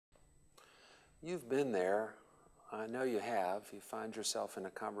You've been there. I know you have. You find yourself in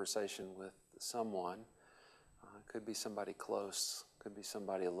a conversation with someone. Could be somebody close, could be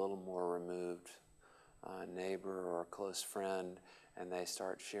somebody a little more removed, a neighbor or a close friend, and they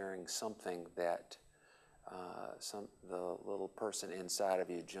start sharing something that the little person inside of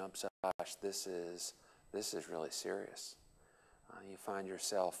you jumps up. Gosh, this is really serious. You find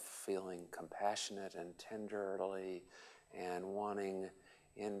yourself feeling compassionate and tenderly and wanting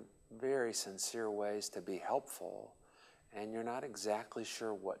in very sincere ways to be helpful, and you're not exactly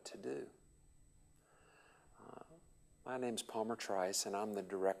sure what to do. My name's Palmer Trice, and I'm the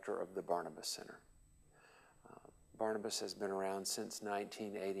director of the Barnabas Center. Barnabas has been around since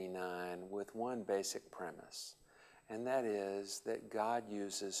 1989 with one basic premise, and that is that God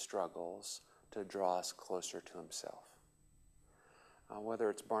uses struggles to draw us closer to himself.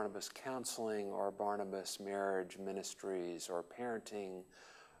 Whether it's Barnabas Counseling or Barnabas Marriage Ministries or Parenting,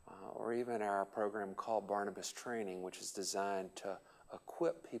 or even our program called Barnabas Training, which is designed to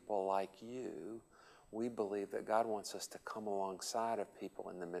equip people like you, we believe that God wants us to come alongside of people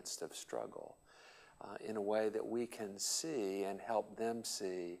in the midst of struggle in a way that we can see and help them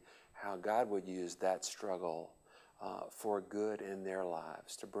see how God would use that struggle for good in their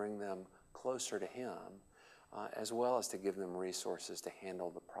lives, to bring them closer to him, as well as to give them resources to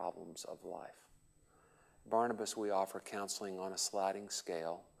handle the problems of life. Barnabas, we offer counseling on a sliding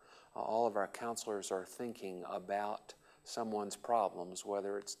scale. All of our counselors are thinking about someone's problems,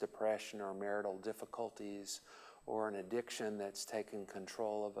 whether it's depression or marital difficulties or an addiction that's taken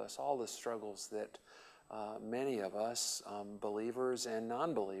control of us, all the struggles that many of us, believers and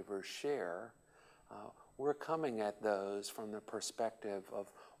non-believers, share. We're coming at those from the perspective of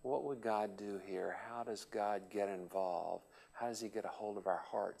what would God do here? How does God get involved? How does he get a hold of our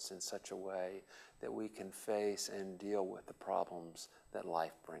hearts in such a way that we can face and deal with the problems that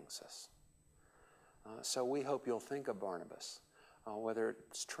life brings us? So we hope you'll think of Barnabas, whether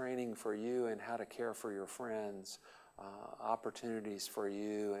it's training for you and how to care for your friends, opportunities for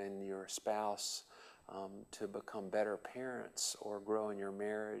you and your spouse to become better parents or grow in your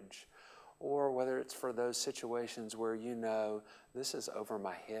marriage, or whether it's for those situations where you know this is over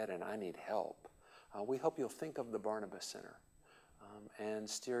my head and I need help. We hope you'll think of the Barnabas Center and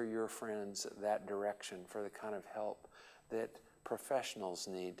steer your friends that direction for the kind of help that professionals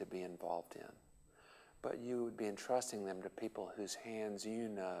need to be involved in. But you would be entrusting them to people whose hands you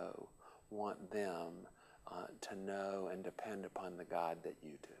know want them to know and depend upon the God that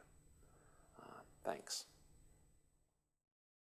you do. Thanks.